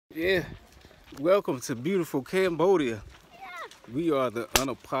Yeah, welcome to beautiful Cambodia. We are the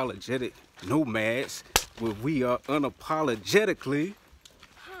Unapologetic Nomads, where we are unapologetically.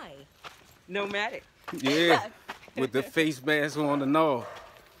 Hi. Nomadic. Yeah, with the face mask on and all.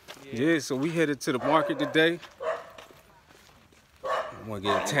 Yeah, so we headed to the market today. I want to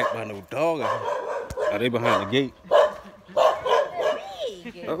get attacked by no dog. Oh, they behind the gate.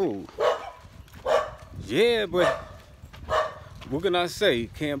 Oh. Yeah, but what can I say?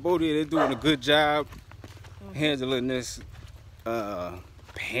 Cambodia, they're doing a good job handling this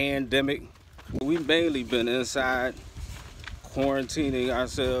pandemic. We've mainly been inside, quarantining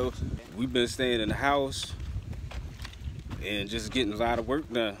ourselves. We've been staying in the house and just getting a lot of work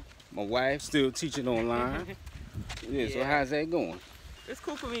done. My wife's still teaching online. Yeah, so how's that going? It's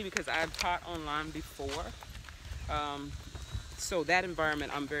cool for me because I've taught online before. So that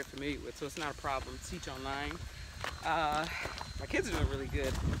environment I'm very familiar with, so it's not a problem to teach online. My kids are doing really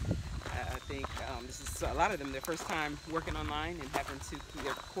good. I think this is a lot of them their first time working online and having to do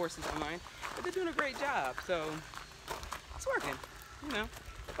their courses online, but they're doing a great job. So it's working, you know.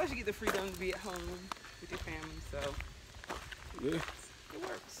 Plus you get the freedom to be at home with your family. So yeah, it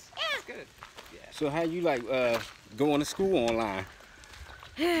works. It's good. Yeah. So how you like going to school online?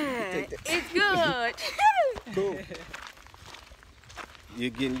 It's good. Cool.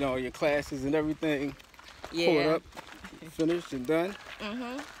 You're getting all your classes and everything caught up, finished and done?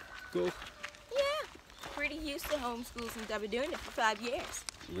 Mm-hmm. Cool. Yeah. Pretty used to homeschool since I've been doing it for 5 years.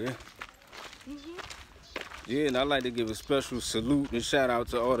 Yeah. Mm-hmm. Yeah, and I'd like to give a special salute and shout out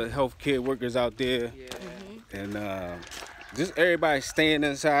to all the healthcare workers out there. Yeah. And just everybody staying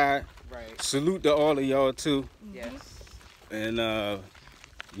inside. Right. Salute to all of y'all too. Yes. And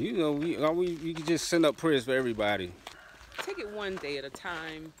you know, we can just send up prayers for everybody. Take it one day at a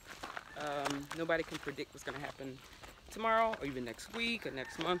time. Nobody can predict what's going to happen tomorrow or even next week or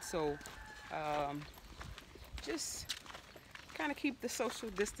next month. So just kind of keep the social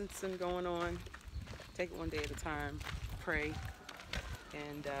distancing going on. Take it one day at a time. Pray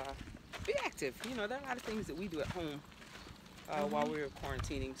and be active. You know, there are a lot of things that we do at home while we're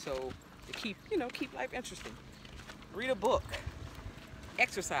quarantining. So to keep life interesting. Read a book.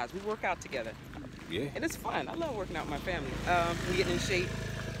 Exercise. We work out together. Yeah. And it's fun. I love working out with my family. We get in shape.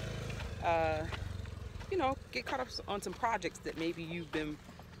 You know, get caught up on some projects that maybe you've been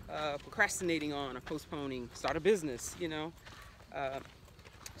procrastinating on or postponing. Start a business, you know.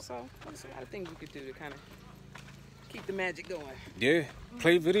 So there's a lot of things you could do to kind of keep the magic going. Yeah.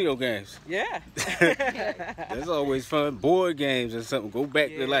 Play video games. Yeah. That's always fun. Board games or something. Go back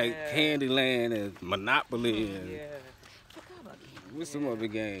to like Candyland and Monopoly and what's some other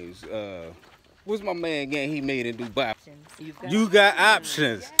games? What's my man game he made in Dubai? You got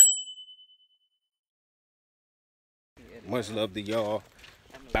options. Much love to y'all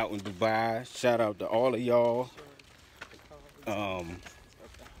out in Dubai. Shout out to all of y'all.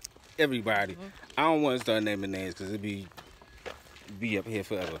 Everybody. I don't want to start naming names because it'd be up here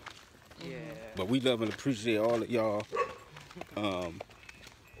forever. Yeah. But we love and appreciate all of y'all.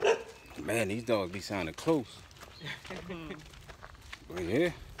 Man, these dogs be sounding close. But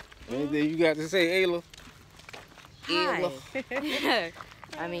yeah. Anything you got to say, Ayla? Hi.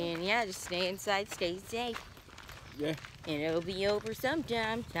 I mean, yeah, just stay inside, stay safe. Yeah. And it'll be over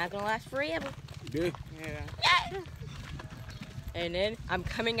sometime. It's not gonna last forever. Yeah. Yeah. And then I'm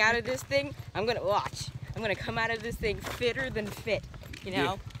coming out of this thing. I'm gonna watch. I'm gonna come out of this thing fitter than fit. You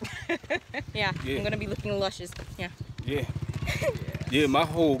know? Yeah. I'm gonna be looking luscious. Yeah. Yeah. Yeah. My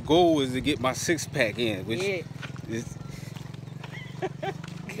whole goal is to get my 6-pack in, which is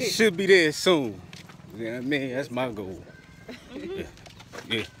should be there soon. You know what I mean? That's my goal.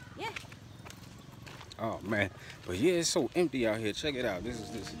 Yeah. Oh man. But yeah, it's so empty out here. Check it out. This.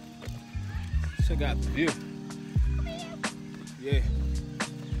 Check out the view. Yeah.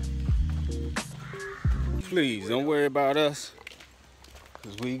 Please don't worry about us.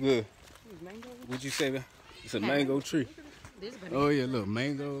 Cause we good. What'd you say, man? It's a mango tree. Oh yeah, look,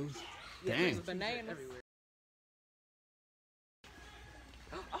 mangoes. Dang. Bananas.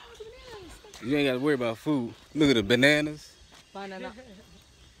 You ain't got to worry about food. Look at the bananas. Banana.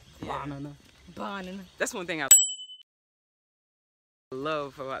 Banana. That's one thing I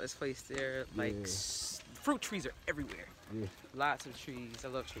love about this place. There, like fruit trees are everywhere. Yeah. Lots of trees. I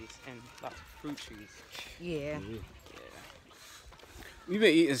love trees and lots of fruit trees. Yeah. We've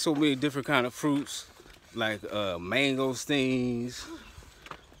been eating so many different kind of fruits, like mangosteens,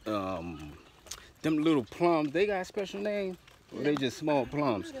 them little plums. They got a special name, or they just small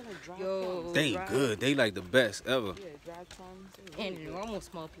plums? Yo, They good. They like the best ever. Yeah, dried plums. and normal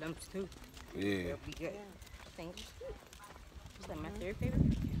small plums too. Yeah. They'll be good. Things. like my third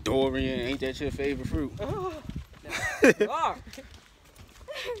favorite. Dorian, ain't that your favorite fruit? Oh, no.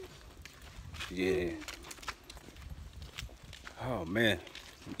 Yeah. Oh man.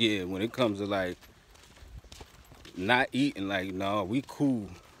 Yeah, when it comes to like not eating, like, no, we cool.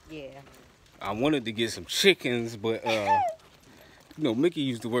 Yeah. I wanted to get some chickens, but you know, Mickey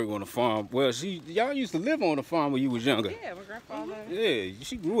used to work on a farm. Well, y'all used to live on a farm when you was younger. Yeah, my grandfather. Yeah,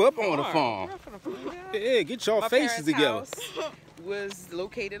 she grew up on a farm. Yeah, get y'all faces together. House was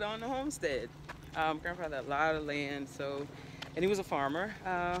located on the homestead. Grandfather had a lot of land, so, and he was a farmer.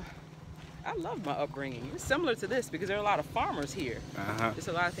 I love my upbringing. It's similar to this because there are a lot of farmers here. There's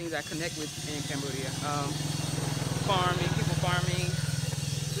a lot of things I connect with in Cambodia. Farming, people farming.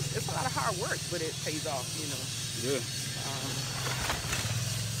 It's a lot of hard work, but it pays off, you know. Yeah.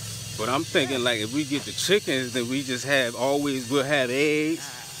 But I'm thinking, like, if we get the chickens, then we just we'll have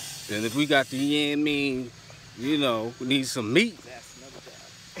eggs. And if we got the yam, you know, we need some meat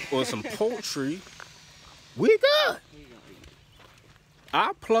or some poultry, we good.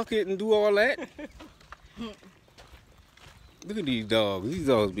 I'll pluck it and do all that. Look at these dogs. These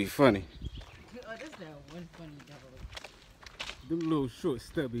dogs be funny. Oh, this is that one funny dog. Them little short,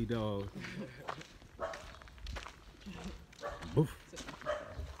 stubby dogs. Boof.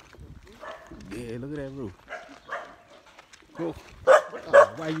 Yeah, look at that roof. Cool.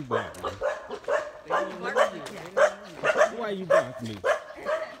 Oh, why you barking? Why you barking me?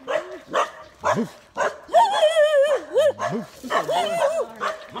 Boof. Boof.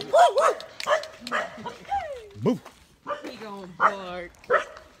 Boof. He gonna bark. Wait,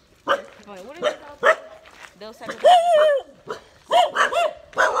 what is it called? Those type of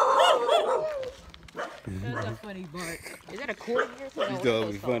That's a funny bark. Is that a corgi or something? These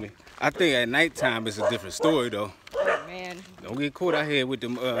dogs be funny. I think at nighttime it's a different story though. Oh man. Don't get caught out here with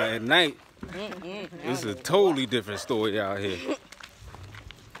them at night. It's a totally different story out here.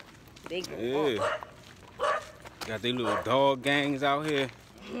 They go Yeah. Got their little dog gangs out here.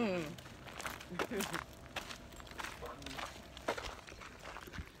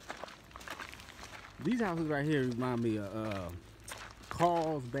 These houses right here remind me of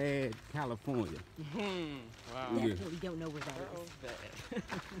Carlsbad, California. Wow. Yeah, Yeah. we don't know where that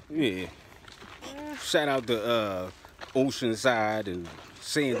is. Yeah. Shout out to Oceanside and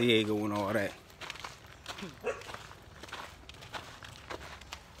San Diego and all that.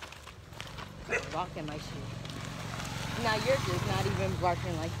 Rocking my shit. Now you're just not even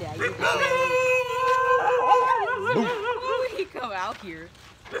barking like that. You're just when he come out here.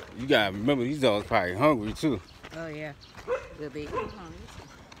 You gotta remember these dogs probably hungry too. Oh yeah, will be.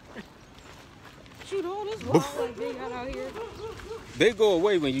 Shoot all this wild like they got out here. They go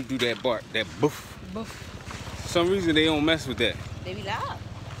away when you do that bark, that boof. Boof. For some reason they don't mess with that. They be loud.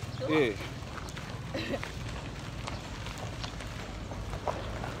 Yeah.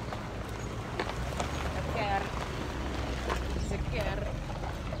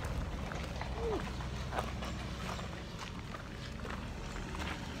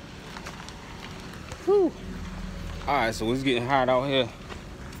 Whew. All right, so it's getting hot out here.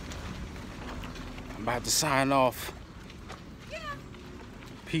 I'm about to sign off.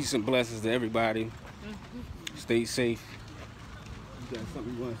 Peace and blessings to everybody. Stay safe. You got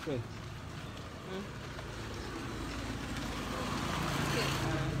something you want to say?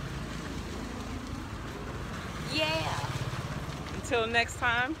 Yeah. Until next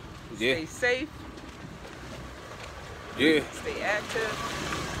time, Yeah. stay safe, Yeah. stay active,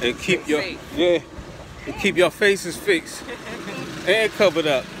 And keep Stay your safe. and keep your faces fixed and covered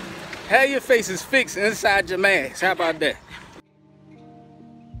up. Have your faces fixed inside your mask. How about that?